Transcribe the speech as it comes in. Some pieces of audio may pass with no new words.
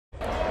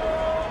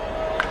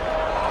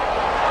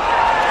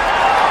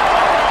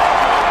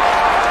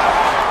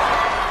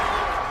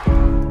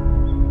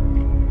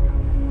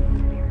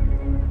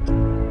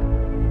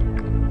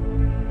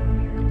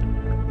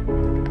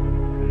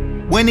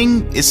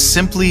is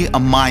simply a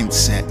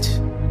mindset.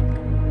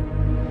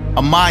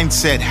 A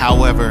mindset,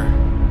 however,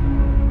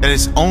 that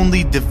is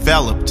only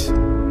developed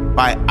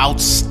by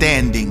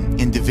outstanding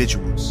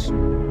individuals.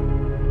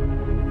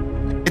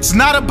 It's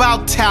not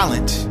about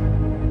talent,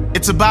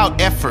 it's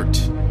about effort.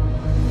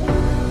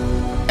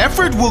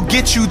 Effort will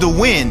get you the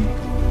win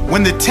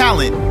when the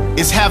talent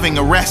is having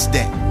a rest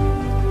day.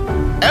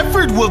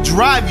 Effort will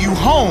drive you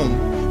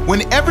home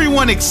when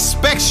everyone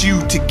expects you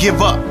to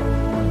give up.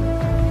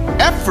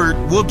 Effort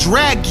will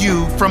drag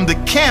you from the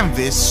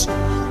canvas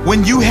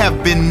when you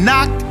have been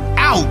knocked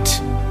out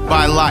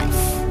by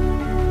life.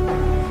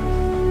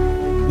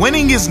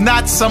 Winning is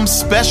not some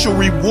special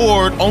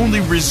reward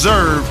only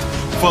reserved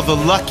for the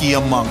lucky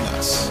among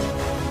us.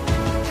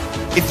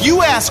 If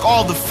you ask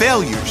all the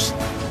failures,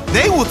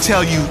 they will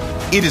tell you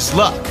it is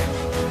luck,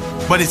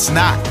 but it's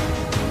not.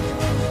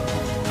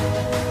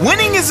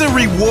 Winning is a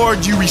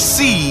reward you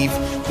receive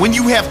when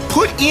you have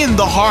put in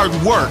the hard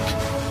work,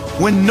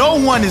 when no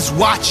one is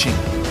watching.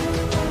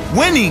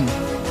 Winning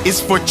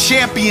is for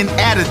champion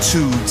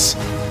attitudes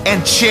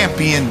and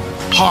champion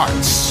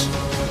hearts.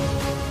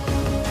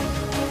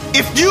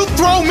 If you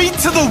throw me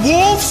to the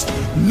wolves,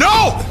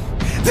 know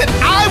that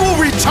I will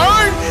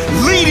return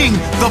leading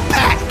the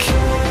pack.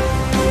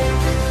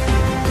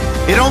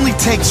 It only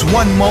takes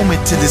one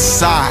moment to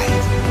decide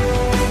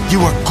you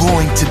are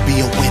going to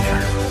be a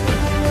winner.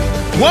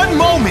 One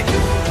moment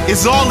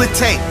is all it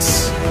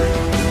takes.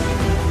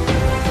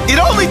 It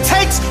only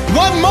takes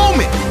one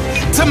moment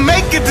to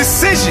make a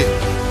decision.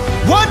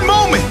 One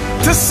moment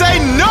to say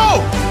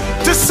no,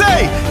 to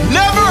say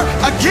never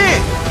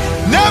again.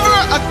 Never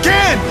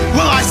again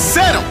will I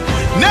settle.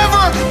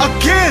 Never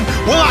again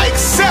will I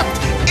accept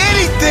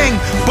anything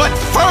but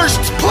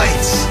first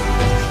place.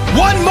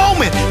 One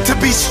moment to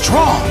be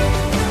strong.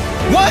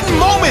 One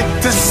moment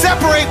to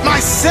separate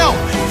myself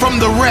from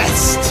the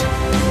rest.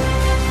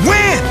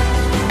 Win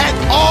at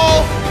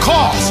all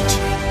cost.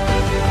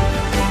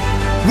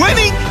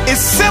 Winning is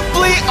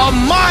simply a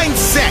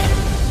mindset.